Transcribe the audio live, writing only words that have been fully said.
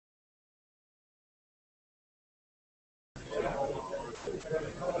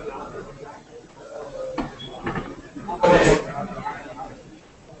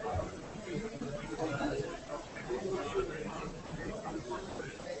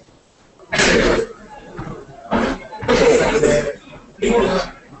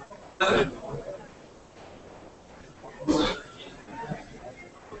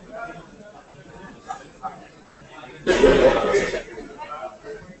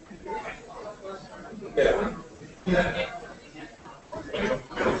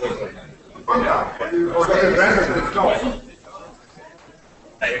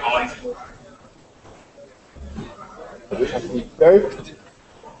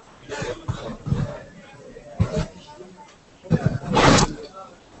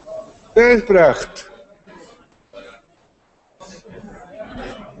Gijsbrecht.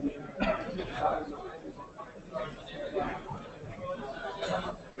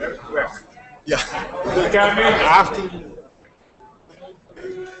 Ja.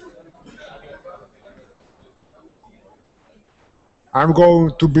 I'm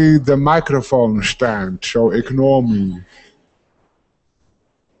going to be the microphone stand, so ignore me.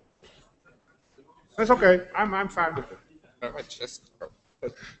 That's okay. I'm fine with it.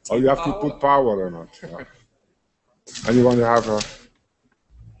 Oh, you have to put power in it. Yeah. And you want to have a...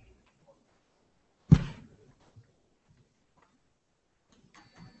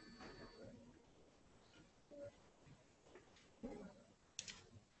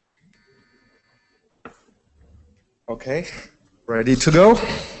 Okay, ready to go?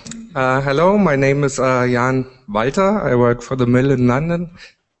 Hello, my name is Jan Walter. I work for the Mill in London.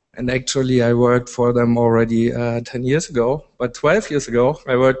 And actually, I worked for them already 10 years ago. But 12 years ago,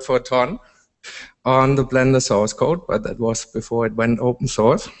 I worked for Ton on the Blender source code. But that was before it went open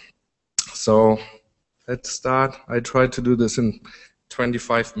source. So let's start. I try to do this in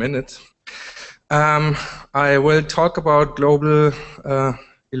 25 minutes. I will talk about global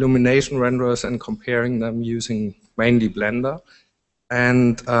Illumination renderers and comparing them using mainly Blender.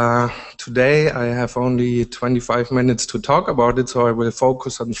 And today I have only 25 minutes to talk about it, so I will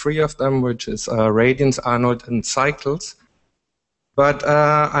focus on 3 of them, which is radians, Arnold, and cycles. But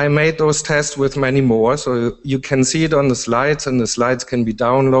I made those tests with many more, so you can see it on the slides, and the slides can be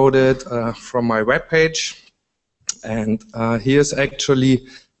downloaded from my webpage. And here's actually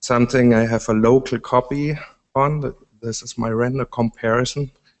something I have a local copy on. This is my render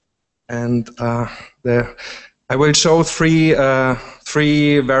comparison. And I will show three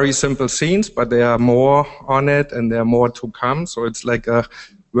very simple scenes, but there are more on it, and there are more to come. So it's like a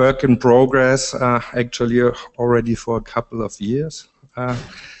work in progress, actually already for a couple of years.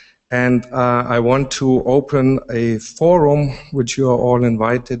 And I want to open a forum, which you are all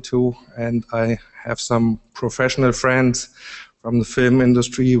invited to, and I have some professional friends from the film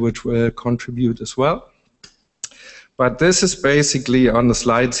industry which will contribute as well. But this is basically on the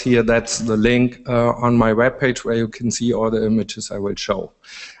slides here, that's the link on my webpage where you can see all the images I will show.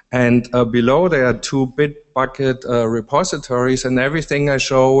 And below there are 2 Bitbucket repositories, and everything I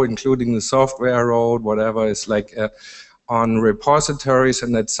show, including the software I wrote, whatever, is like on repositories,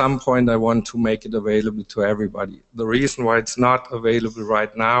 and at some point I want to make it available to everybody. The reason why it's not available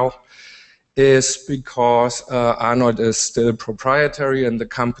right now is because Arnold is still proprietary, and the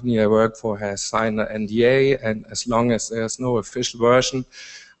company I work for has signed an NDA, and as long as there's no official version,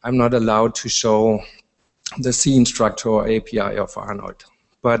 I'm not allowed to show the scene structure or API of Arnold.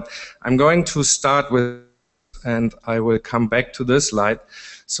 But I'm going to start with, and I will come back to this slide.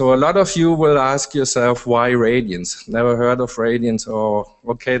 So a lot of you will ask yourself, why radians? Never heard of radians, or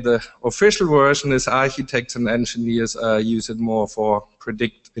okay, the official version is architects and engineers use it more for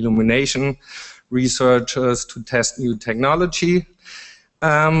predict illumination, researchers to test new technology.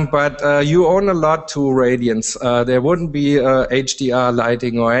 But you own a lot to radians. There wouldn't be HDR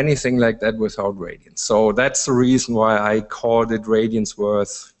lighting or anything like that without radians. So that's the reason why I called it radians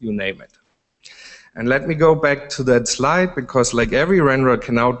worth, you name it. And let me go back to that slide, because like every renderer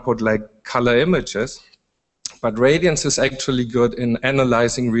can output like color images, but radians is actually good in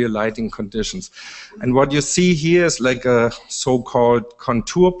analyzing real lighting conditions. And what you see here is like a so-called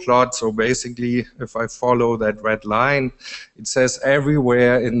contour plot. So basically, if I follow that red line, it says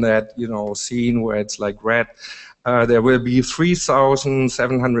everywhere in that, you know, scene where it's like red, there will be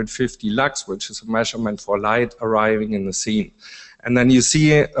 3,750 lux, which is a measurement for light arriving in the scene. And then you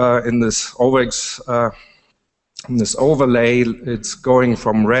see in this overlay, it's going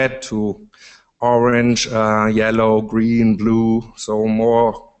from red to orange, yellow, green, blue. So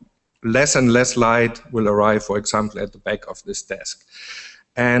less and less light will arrive, for example, at the back of this desk.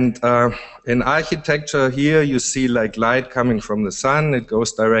 And in architecture here, you see like light coming from the sun. It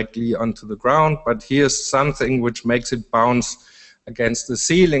goes directly onto the ground. But here's something which makes it bounce against the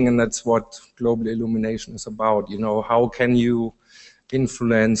ceiling, and that's what global illumination is about. You know, how can you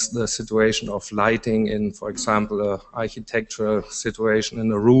influence the situation of lighting in, for example, an architectural situation in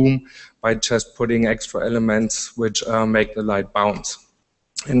a room by just putting extra elements which make the light bounce.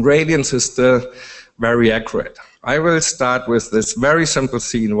 And radiance is still very accurate. I will start with this very simple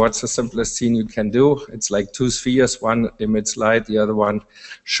scene. What's the simplest scene you can do? It's like two spheres, one emits light, the other one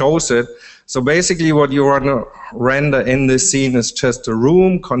shows it. So basically what you want to render in this scene is just a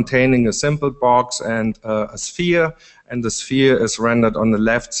room containing a simple box and a sphere, and the sphere is rendered on the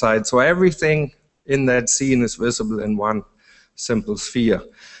left side. So everything in that scene is visible in one simple sphere.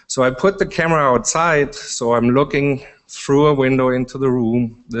 So I put the camera outside, so I'm looking through a window into the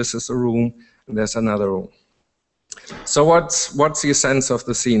room. This is a room, and there's another room. So what's the essence of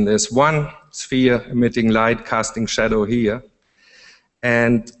the scene? There's one sphere emitting light, casting shadow here,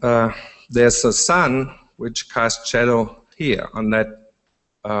 and there's a sun which casts shadow here on that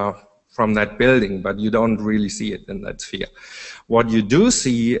from that building, but you don't really see it in that sphere. What you do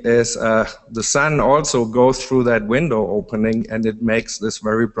see is the sun also goes through that window opening, and it makes this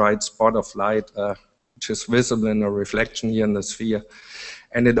very bright spot of light which is visible in a reflection here in the sphere.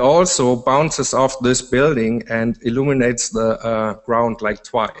 And it also bounces off this building and illuminates the ground like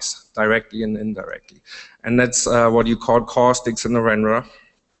twice, directly and indirectly. And that's what you call caustics in a renderer.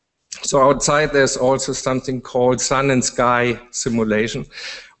 So outside there's also something called sun and sky simulation,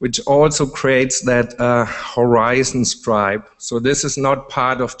 which also creates that horizon stripe. So this is not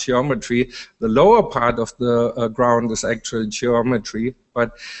part of geometry. The lower part of the ground is actually geometry,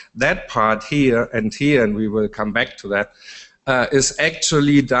 but that part here, and we will come back to that, is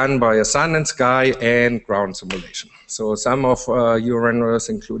actually done by a sun and sky and ground simulation. So some of your renderers,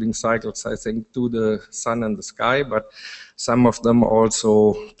 including Cycles, I think, do the sun and the sky, but some of them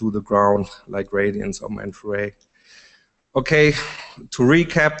also do the ground, like Radiance or Manfray. Okay, to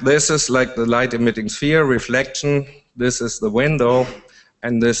recap, this is like the light-emitting sphere, reflection. This is the window,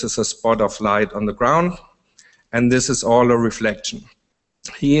 and this is a spot of light on the ground, and this is all a reflection.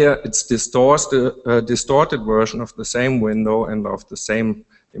 Here, it's distorted version of the same window and of the same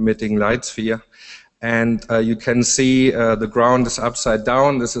emitting light sphere. And you can see the ground is upside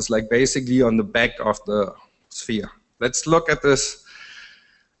down. This is like basically on the back of the sphere. Let's look at this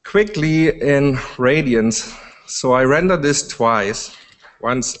quickly in Radiance. So I render this twice,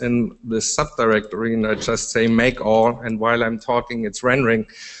 once in the subdirectory, and I just say make all, and while I'm talking, it's rendering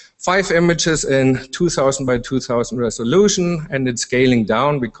 5 images in 2000 by 2000 resolution, and it's scaling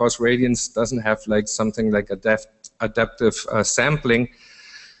down because Radiance doesn't have like something like adaptive sampling.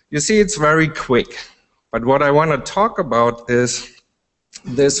 You see, it's very quick. But what I want to talk about is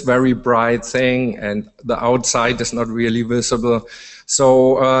this very bright thing, and the outside is not really visible.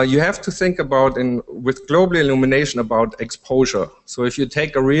 So you have to think about, with global illumination, about exposure. So if you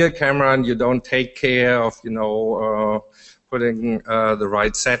take a real camera and you don't take care of, putting the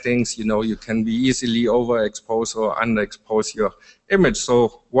right settings, you can be easily overexpose or underexpose your image.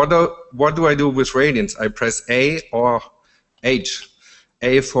 So what do I do with Radiance? I press A or H.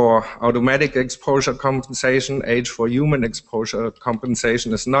 A for automatic exposure compensation, H for human exposure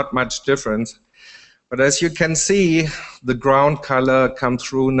compensation. Is not much difference. But as you can see, the ground color come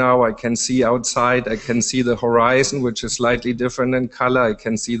through now. I can see outside, I can see the horizon, which is slightly different in color. I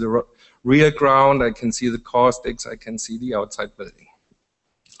can see the real ground, I can see the caustics, I can see the outside building.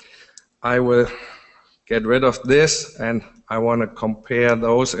 I will get rid of this, and I want to compare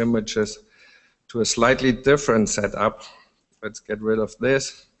those images to a slightly different setup. Let's get rid of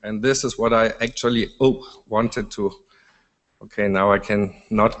this, and this is what I actually wanted to. Okay, now I can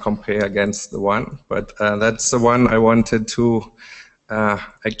not compare against the one, but that's the one I wanted to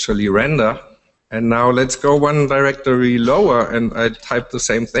actually render. And now let's go one directory lower, and I type the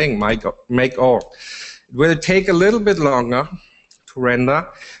same thing, make all. It will take a little bit longer to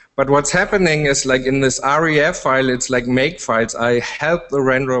render, but what's happening is, like in this REF file, it's like make files. I help the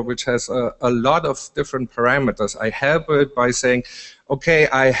renderer, which has a lot of different parameters. I help it by saying, okay,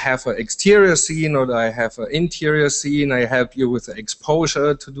 I have an exterior scene or I have an interior scene. I help you with the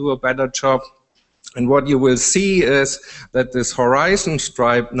exposure to do a better job. And what you will see is that this horizon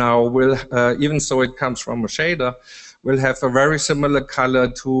stripe now will, even though it comes from a shader, will have a very similar color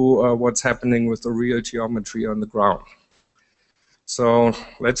to what's happening with the real geometry on the ground. So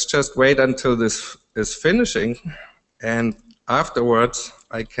let's just wait until this is finishing, and afterwards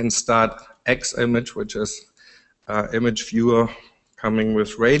I can start X image, which is image viewer coming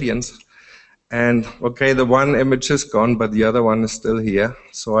with Radiance. And okay, the one image is gone, but the other one is still here.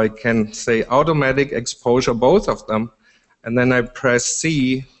 So I can say automatic exposure, both of them, and then I press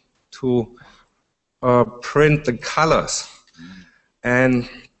C to print the colors. And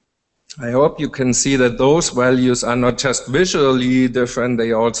I hope you can see that those values are not just visually different,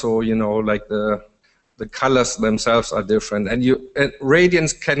 they also, you know, like the colors themselves are different. And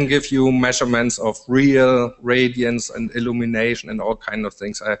radiance can give you measurements of real radiance and illumination and all kind of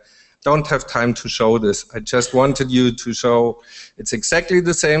things. I don't have time to show this. I just wanted you to show it's exactly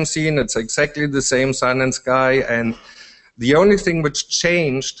the same scene, it's exactly the same sun and sky, and the only thing which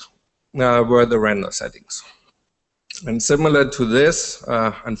changed were the render settings. And similar to this,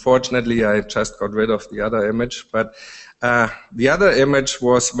 unfortunately, I just got rid of the other image, but the other image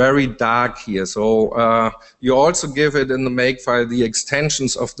was very dark here. So you also give it in the makefile the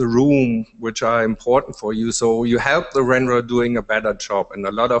extensions of the room, which are important for you. So you help the renderer doing a better job. And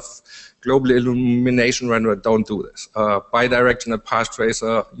a lot of global illumination renderer don't do this. Bidirectional path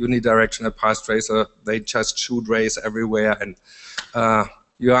tracer, unidirectional path tracer, they just shoot rays everywhere, and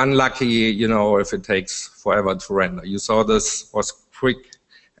you're unlucky, you know, if it takes forever to render. You saw this was quick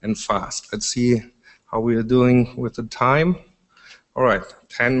and fast. Let's see how we are doing with the time. All right,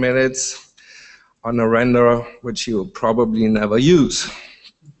 10 minutes on a renderer, which you probably never use.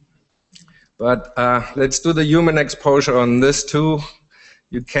 But let's do the human exposure on this too.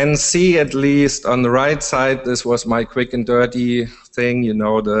 You can see at least on the right side, this was my quick and dirty thing. You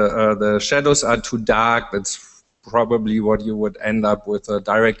know, the shadows are too dark. That's probably what you would end up with a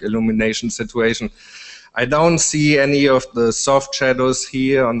direct illumination situation. I don't see any of the soft shadows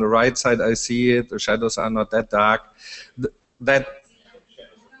here. On the right side, I see it. The shadows are not that dark.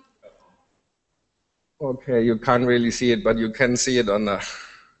 Okay, you can't really see it, but you can see it on the...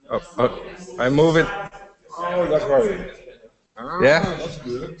 I move it. Oh, that's right. Yeah? That's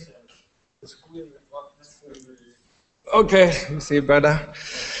good. Okay, you see better.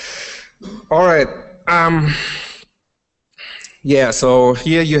 All right. Yeah, so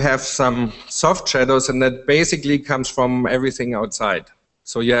here you have some soft shadows, and that basically comes from everything outside.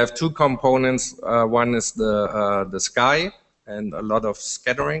 So you have two components. One is the sky and a lot of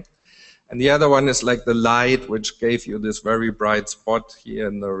scattering. And the other one is like the light, which gave you this very bright spot here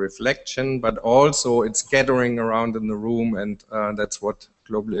in the reflection, but also it's scattering around in the room, and that's what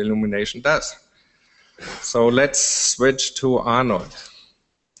global illumination does. So let's switch to Arnold.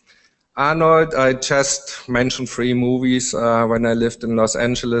 Arnold, I just mentioned 3 movies when I lived in Los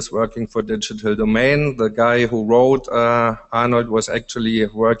Angeles working for Digital Domain. The guy who wrote Arnold was actually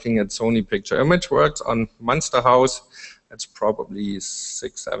working at Sony Picture Imageworks on Monster House. That's probably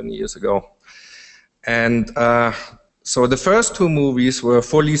 6-7 years ago. And so the first 2 movies were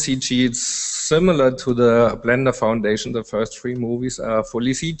fully CG. It's similar to the Blender Foundation. The first 3 movies are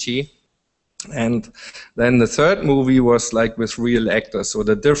fully CG. And then the third movie was like with real actors. So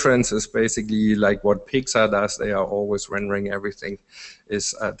the difference is basically like what Pixar does. They are always rendering everything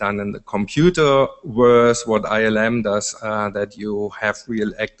is done in the computer, whereas what ILM does, that you have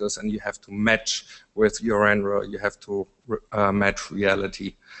real actors and you have to match with your renderer. You have to match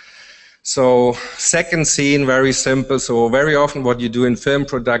reality. So second scene, very simple. So very often what you do in film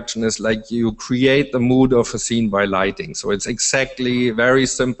production is like you create the mood of a scene by lighting. So it's exactly very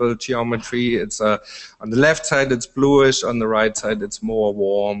simple geometry. It's on the left side it's bluish, on the right side it's more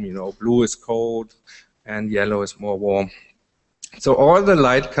warm. You know, blue is cold and yellow is more warm. So all the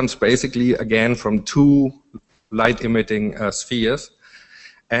light comes basically again from 2 light emitting spheres.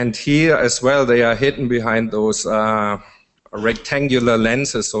 And here as well they are hidden behind those rectangular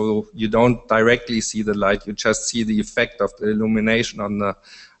lenses, so you don't directly see the light, you just see the effect of the illumination on the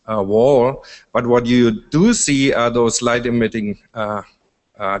wall. But what you do see are those light emitting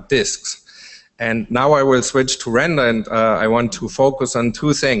disks. And now I will switch to render, and I want to focus on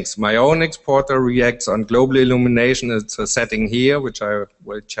 2 things. My own exporter reacts on global illumination. It's a setting here, which I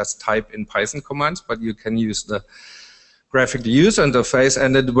will just type in Python commands, but you can use the graphical user interface,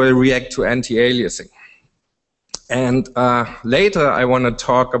 and it will react to anti-aliasing. And later I want to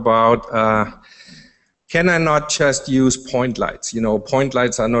talk about, can I not just use point lights? You know, point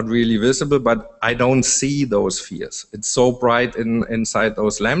lights are not really visible, but I don't see those spheres. It's so bright inside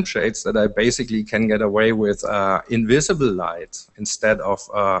those lampshades that I basically can get away with invisible lights instead of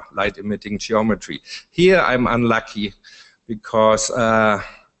light emitting geometry. Here I'm unlucky because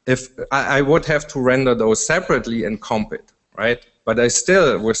if I would have to render those separately and comp it, right? But I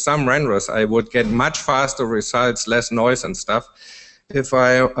still, with some renderers, I would get much faster results, less noise and stuff, if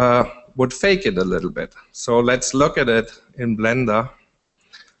I would fake it a little bit. So let's look at it in Blender.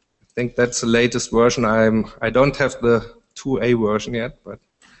 I think that's the latest version. I don't have the 2A version yet, but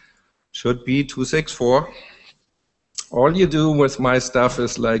should be 2.6.4. All you do with my stuff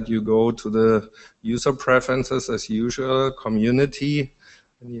is like you go to the user preferences as usual, community,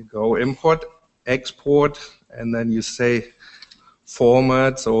 and you go import, export, and then you say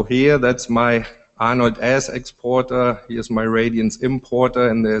format. So here, that's my Arnold S exporter. Here's my Radiance importer,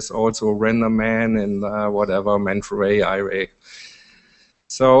 and there's also RenderMan and whatever, Mantra IRA.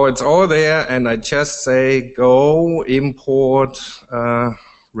 So it's all there, and I just say go import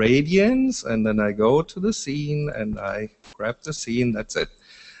Radiance, and then I go to the scene and I grab the scene. That's it.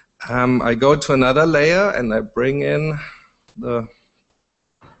 I go to another layer and I bring in the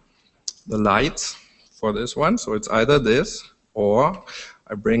lights for this one. So it's either this, or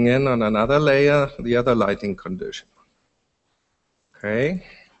I bring in on another layer the other lighting condition. Okay,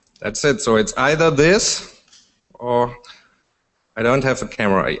 that's it. So it's either this, or I don't have a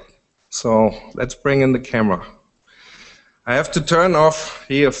camera yet. So let's bring in the camera. I have to turn off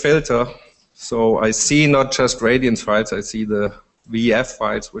here filter, so I see not just Radiance files, I see the VF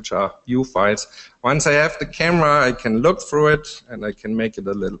files, which are U files. Once I have the camera, I can look through it, and I can make it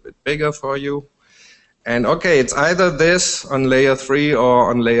a little bit bigger for you. And okay, it's either this on layer 3 or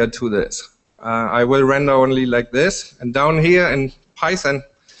on layer 2 this. I will render only like this, and down here in Python,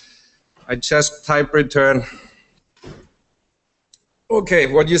 I just type return. Okay,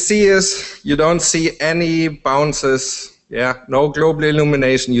 what you see is you don't see any bounces. Yeah, no global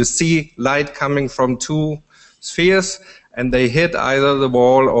illumination. You see light coming from 2 spheres, and they hit either the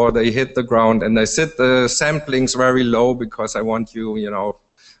wall or they hit the ground. And I set the samplings very low because I want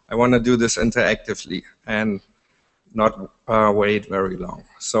I want to do this interactively and not wait very long.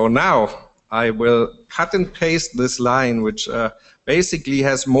 So now I will cut and paste this line, which basically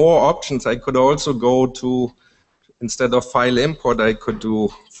has more options. I could also go to, instead of file import, I could do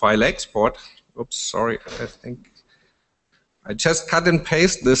file export. Oops, sorry, I think. I just cut and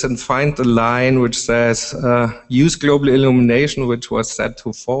paste this and find the line which says use global illumination, which was set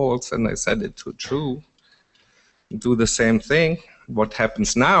to false, and I set it to true. Do the same thing. What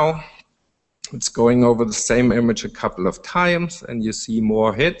happens now? It's going over the same image a couple of times, and you see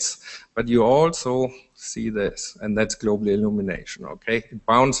more hits, but you also see this, and that's global illumination, okay? It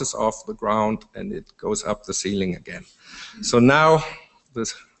bounces off the ground, and it goes up the ceiling again. So now,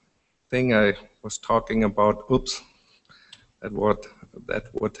 this thing I was talking about, oops, that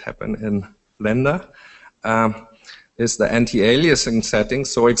would happen in Blender, is the anti-aliasing setting.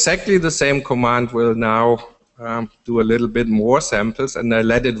 So exactly the same command will now do a little bit more samples, and I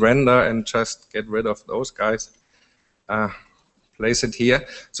let it render and just get rid of those guys. Place it here.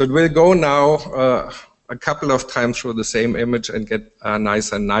 So it will go now a couple of times through the same image and get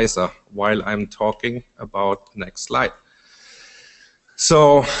nicer and nicer while I'm talking about the next slide.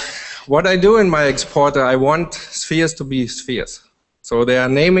 So what I do in my exporter, I want spheres to be spheres. So there are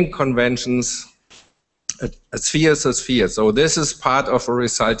naming conventions. A sphere is a sphere. So this is part of a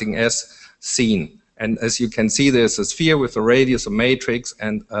resulting S scene. And as you can see, there's a sphere with a radius, a matrix,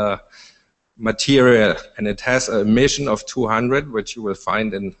 and a material. And it has an emission of 200, which you will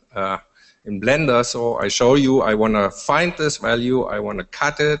find in Blender. So I show you, I want to find this value, I want to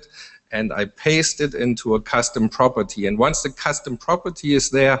cut it, and I paste it into a custom property. And once the custom property is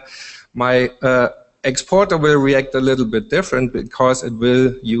there, my exporter will react a little bit different because it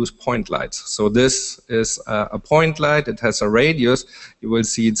will use point lights. So this is a point light, it has a radius. You will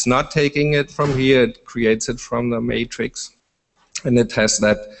see it's not taking it from here, it creates it from the matrix. And it has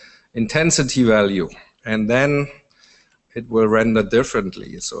that intensity value. And then it will render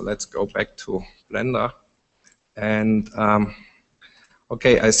differently. So let's go back to Blender. And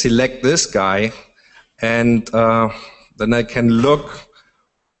okay, I select this guy, and then I can look.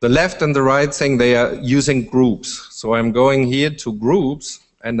 The left and the right thing, they are using groups. So I'm going here to groups,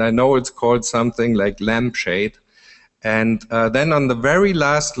 and I know it's called something like lampshade. And then on the very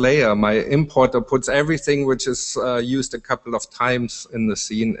last layer, my importer puts everything which is used a couple of times in the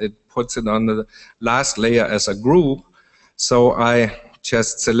scene. It puts it on the last layer as a group. So I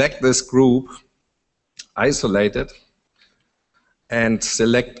just select this group, isolate it, and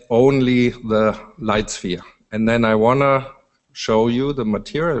select only the light sphere. And then I want to show you the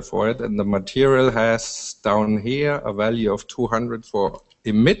material for it, and the material has down here a value of 200 for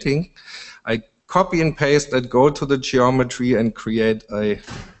emitting. I copy and paste that, go to the geometry and create a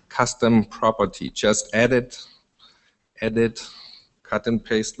custom property. Just edit, cut and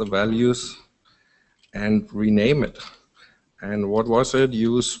paste the values and rename it. And what was it?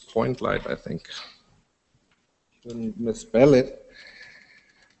 Use point light, I think. Shouldn't misspell it.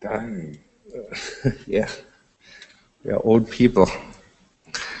 Yeah. We are old people.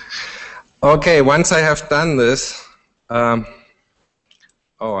 Okay, once I have done this, oh,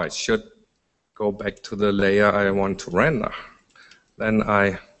 I should go back to the layer I want to render. Then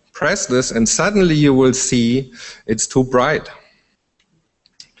I press this, and suddenly you will see it's too bright.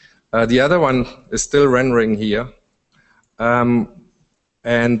 The other one is still rendering here.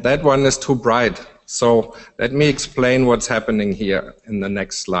 and that one is too bright. So let me explain what's happening here in the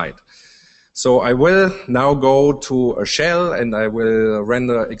next slide. So I will now go to a shell and I will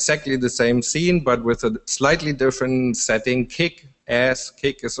render exactly the same scene, but with a slightly different setting. Kick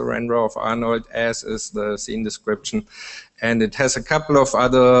is a render of Arnold, as is the scene description. And it has a couple of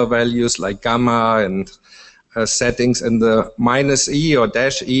other values like gamma and settings, and the -E or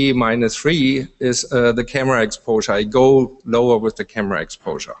 -E -3 is the camera exposure. I go lower with the camera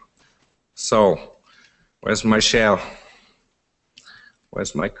exposure. So, where's my shell?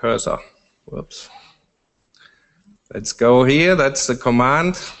 Where's my cursor? Whoops. Let's go here, that's the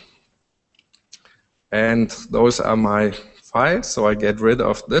command. And those are my files, so I get rid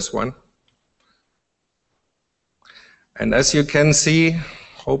of this one. And as you can see,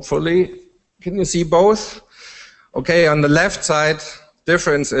 hopefully, can you see both? Okay, on the left side,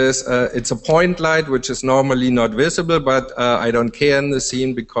 difference is it's a point light, which is normally not visible, but I don't care in the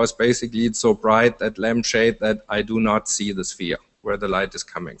scene because basically it's so bright, that lampshade, that I do not see the sphere where the light is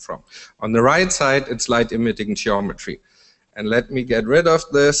coming from. On the right side, it's light emitting geometry. And let me get rid of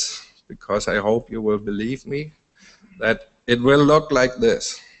this, because I hope you will believe me, that it will look like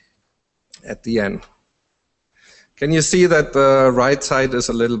this at the end. Can you see that the right side is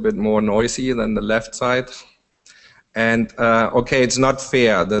a little bit more noisy than the left side? And okay, it's not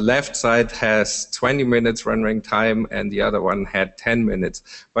fair. The left side has 20 minutes rendering time and the other one had 10 minutes.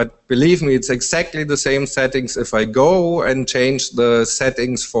 But believe me, it's exactly the same settings. If I go and change the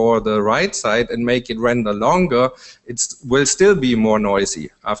settings for the right side and make it render longer, it will still be more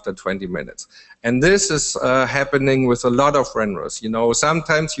noisy after 20 minutes. And this is happening with a lot of renderers. You know,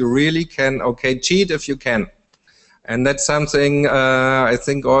 sometimes you really can, okay, cheat if you can. And that's something I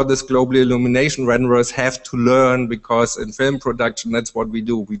think all these global illumination renderers have to learn, because in film production, that's what we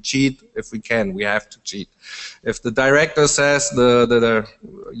do. We cheat if we can. We have to cheat. If the director says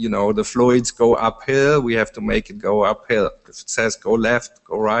the fluids go uphill, we have to make it go uphill. If it says go left,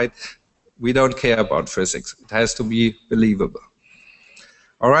 go right, we don't care about physics. It has to be believable.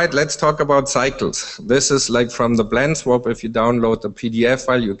 All right, let's talk about cycles. This is like from the blend swap. If you download the PDF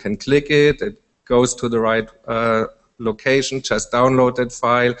file, you can click it. It goes to the right location, just download that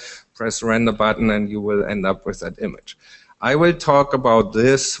file, press the render button, and you will end up with that image. I will talk about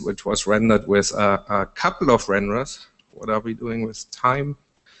this, which was rendered with a couple of renderers. What are we doing with time?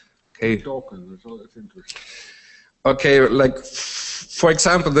 Okay. Okay, like for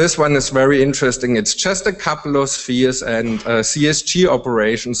example, this one is very interesting. It's just a couple of spheres and CSG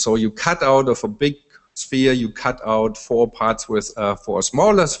operations. So you cut out of a big sphere, you cut out 4 parts with 4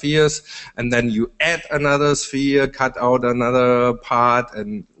 smaller spheres, and then you add another sphere, cut out another part,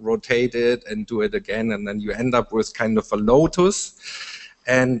 and rotate it, and do it again, and then you end up with kind of a lotus,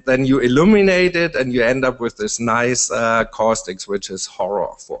 and then you illuminate it, and you end up with this nice caustics, which is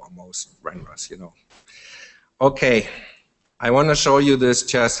horror for most renderers, you know. Okay, I want to show you this,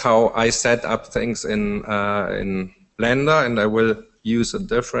 just how I set up things in Blender, and I will use a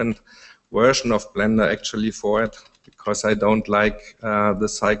different version of Blender actually for it, because I don't like the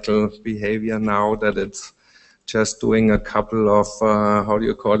cycle behavior now, that it's just doing a couple of, how do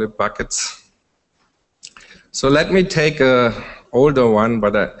you call it, buckets. So let me take a older one,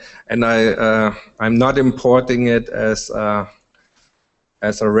 but I'm not importing it as a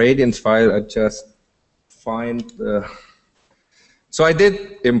radiance file. I just find the, so I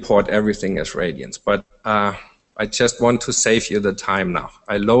did import everything as radiance, but I just want to save you the time now.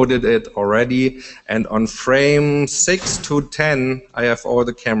 I loaded it already, and on frame 6 to 10, I have all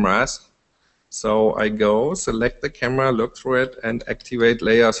the cameras. So I go, select the camera, look through it, and activate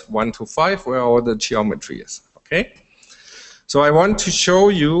layers 1 to 5, where all the geometry is. Okay? So I want to show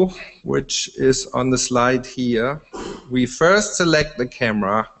you, which is on the slide here. We first select the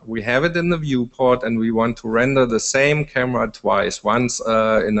camera, we have it in the viewport, and we want to render the same camera twice. Once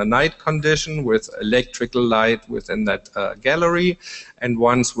in a night condition with electrical light within that gallery, and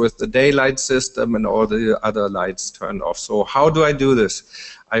once with the daylight system and all the other lights turned off. So how do I do this?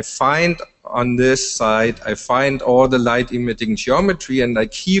 I find on this side, I find all the light emitting geometry, and I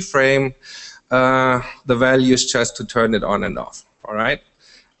keyframe the values just to turn it on and off. All right.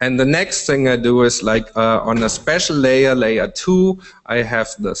 And the next thing I do is, like on a special layer, layer 2, I have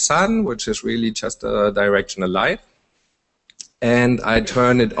the sun, which is really just a directional light, and I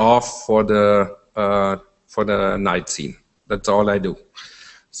turn it off for the night scene. That's all I do.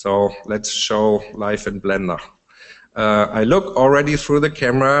 So let's show live in Blender. I look already through the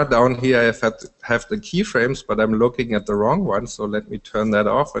camera. Down here I have the keyframes, but I'm looking at the wrong one. So let me turn that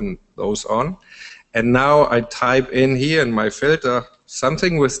off and those on. And now I type in here in my filter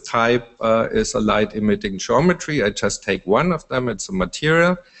something with type is a light emitting geometry. I just take one of them, it's a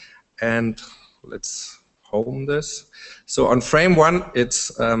material, and let's home this. So on frame 1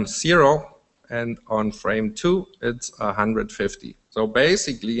 it's 0, and on frame 2 it's 150. So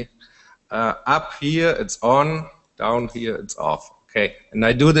basically up here it's on, down here it's off. Okay, and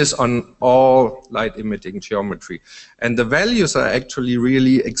I do this on all light emitting geometry. And the values are actually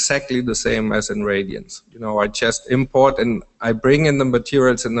really exactly the same as in radians. You know, I just import and I bring in the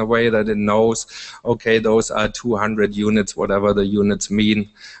materials in a way that it knows, okay, those are 200 units, whatever the units mean,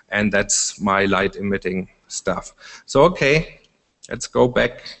 and that's my light emitting stuff. So, okay, let's go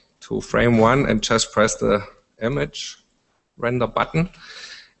back to frame 1 and just press the image render button.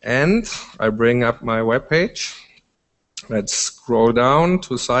 And I bring up my web page. Let's scroll down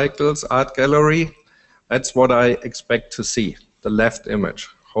to Cycles, Art Gallery. That's what I expect to see, the left image.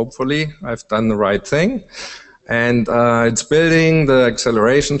 Hopefully I've done the right thing. And it's building the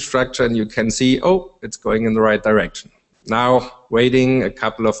acceleration structure, and you can see, oh, it's going in the right direction. Now, waiting a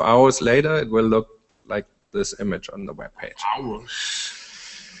couple of hours later, it will look like this image on the web page. Hours?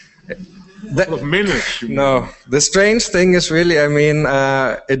 Of minutes. No, the strange thing is really, I mean,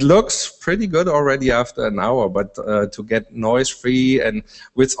 it looks pretty good already after an hour, but to get noise-free and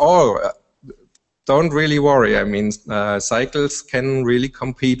with all, don't really worry. I mean, Cycles can really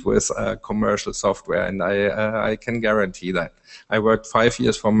compete with commercial software, and I can guarantee that. I worked 5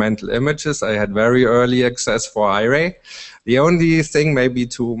 years for Mental Images. I had very early access for iRay. The only thing, maybe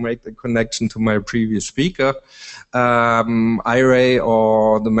to make the connection to my previous speaker, iRay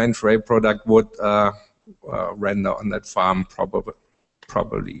or the Mental product would render on that farm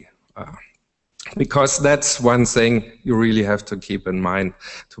probably. Because that's one thing you really have to keep in mind.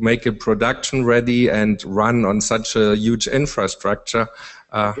 To make it production ready and run on such a huge infrastructure.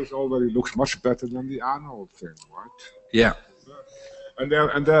 This already looks much better than the Arnold thing, right? Yeah.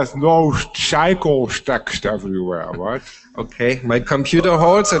 And there's no cycle text everywhere, right? Okay, my computer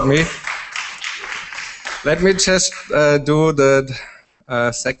holds at me. Let me just do the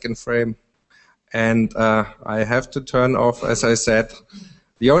second frame. And I have to turn off, as I said,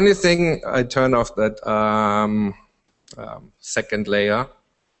 the only thing I turn off that second layer,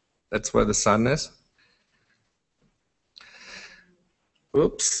 that's where the sun is.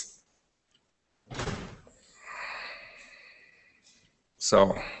 Oops.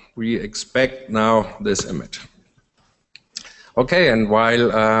 So we expect now this image. Okay, and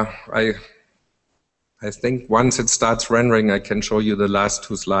while I think once it starts rendering, I can show you the last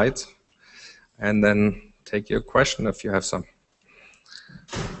 2 slides, and then take your question if you have some.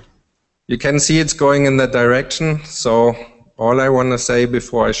 You can see it's going in that direction. So all I want to say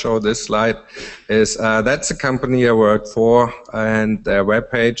before I show this slide is that's a company I work for, and their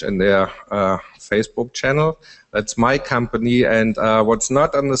webpage and their Facebook channel. That's my company, and what's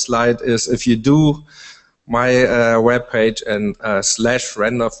not on the slide is if you do my webpage and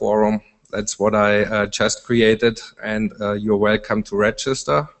 /render forum, that's what I just created, and you're welcome to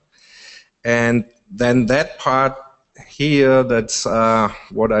register. And then that part here, that's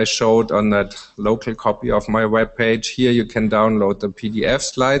what I showed on that local copy of my webpage. Here you can download the PDF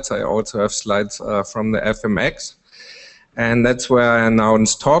slides. I also have slides from the FMX. And that's where I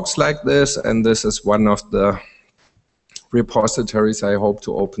announce talks like this, and this is one of the repositories I hope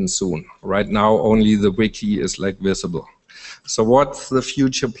to open soon. Right now only the wiki is like visible. So what's the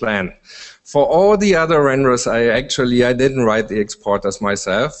future plan? For all the other renderers, I didn't write the exporters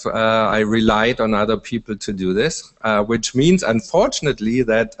myself. I relied on other people to do this, which means, unfortunately,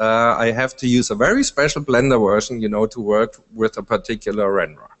 that I have to use a very special Blender version, you know, to work with a particular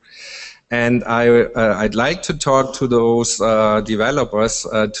renderer. And I'd like to talk to those developers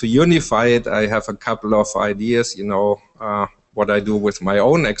to unify it. I have a couple of ideas, you know, what I do with my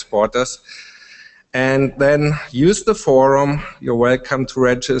own exporters. And then use the forum. You're welcome to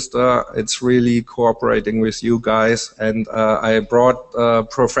register. It's really cooperating with you guys. And I brought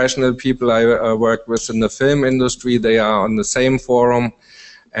professional people I work with in the film industry. They are on the same forum.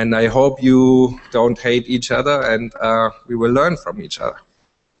 And I hope you don't hate each other, and we will learn from each other.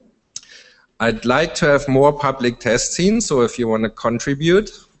 I'd like to have more public test scenes, so if you want to contribute,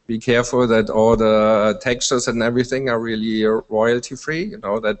 be careful that all the textures and everything are really royalty-free, you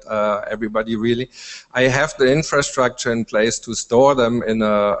know, that everybody really... I have the infrastructure in place to store them in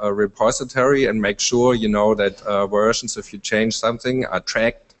a repository and make sure, you know, that versions, if you change something, are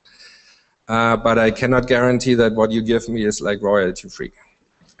tracked. But I cannot guarantee that what you give me is like royalty-free.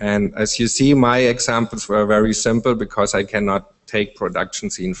 And as you see, my examples were very simple because I cannot take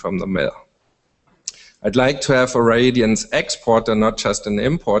production scene from the mill. I'd like to have a radiance exporter, not just an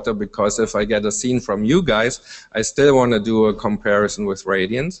importer, because if I get a scene from you guys, I still want to do a comparison with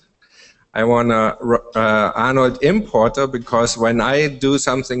radiance. I want a Arnold importer because when I do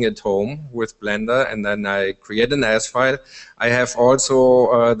something at home with Blender and then I create an as file, I have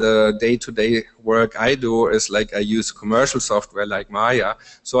also the day-to-day work I do is like I use commercial software like Maya,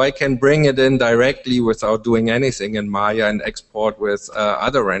 so I can bring it in directly without doing anything in Maya and export with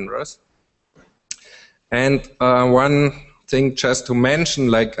other renderers. And one thing just to mention,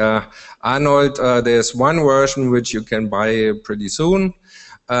 like Arnold, there's one version which you can buy pretty soon,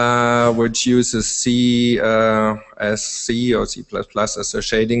 which uses C as C or C++ as a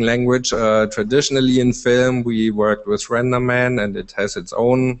shading language. Traditionally in film, we worked with RenderMan, and it has its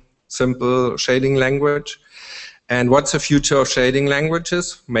own simple shading language. And what's the future of shading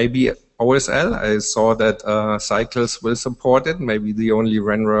languages? Maybe OSL. I saw that Cycles will support it. Maybe the only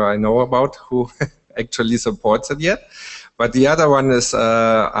renderer I know about who actually supports it yet. But the other one is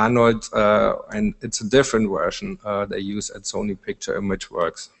Arnold, and it's a different version they use at Sony Picture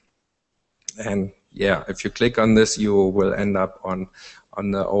ImageWorks. And yeah, if you click on this, you will end up on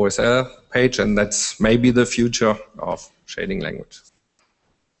the OSL page, and that's maybe the future of shading languages.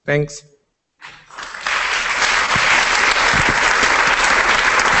 Thanks.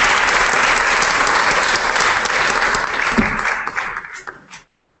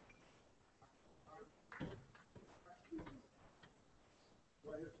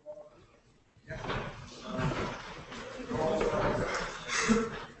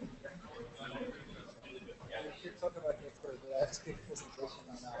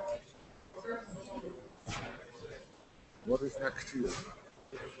 What is next here?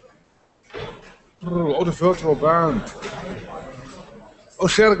 Oh, the virtual band. Oh,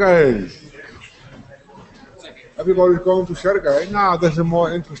 Sergey. Everybody's going to Sergey. Now, there's some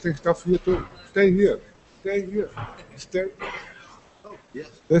more interesting stuff here too. Stay here. Stay here. Stay. Oh, yes.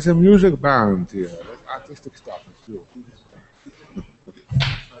 There's a music band here. That's artistic stuff too.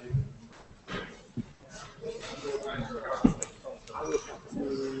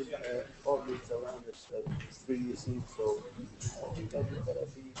 Orbits around us 3D scene, so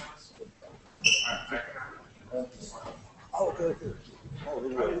oh, okay. Oh,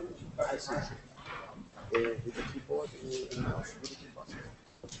 really? I see. With the keyboard with the keyboard.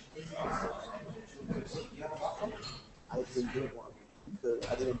 I didn't bring one.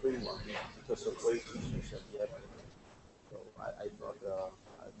 I didn't bring one because of weight issues at the airport. So I thought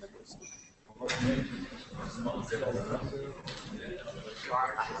I'd never see. I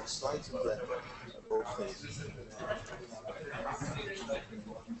have slides in that both things.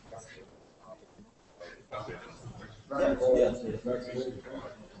 Yeah.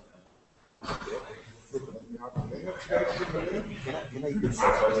 Can I get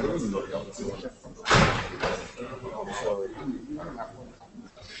sorry.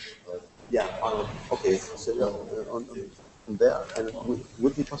 Yeah, okay, so on there, and it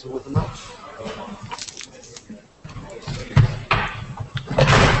would be possible with the mouse?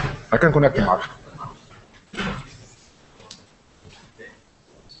 I can connect the mouse.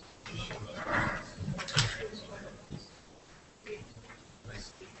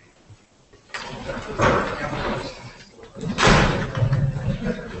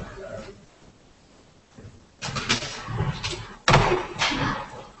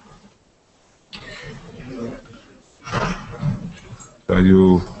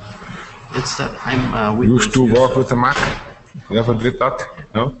 You it's that I'm used to work with a Mac. You ever did that?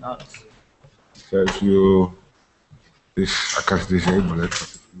 No? So if you I can disable it, but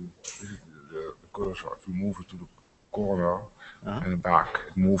if you, this is the cursor, if you move it to the corner and the back,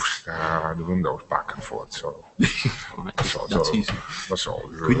 it moves the windows back and forth. So that's easy. That's all.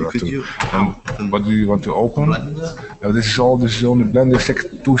 Could you what do you want to open? No, this is only Blender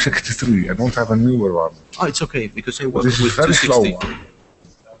 263. I don't have a newer one. Oh, it's okay because I work this with is very 260. slow one.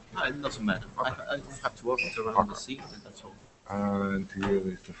 No, it doesn't matter. I have to work it around the scene, and that's all. And here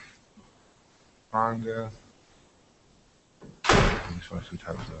is the finder. This one should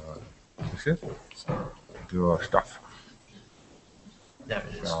have the your stuff. There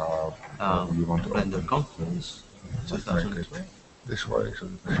it is. You want to Blender open Conference 2012. This way, so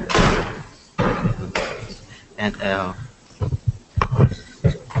you can see. And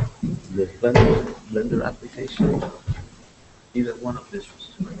the Blender application. Either one of these.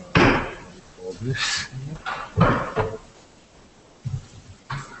 All this.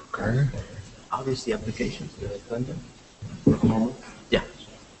 Okay. How is the application? Blender? Yeah.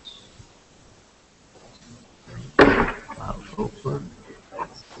 Open.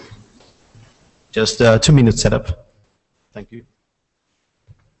 Just 2 minute setup. Thank you.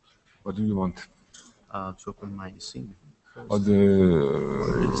 What do you want? to open my scene. Or It's the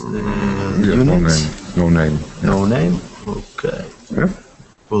the no units. name. No name. No name. Okay. Yeah?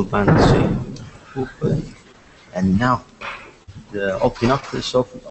 Full band scene. Open. And now the opening up is of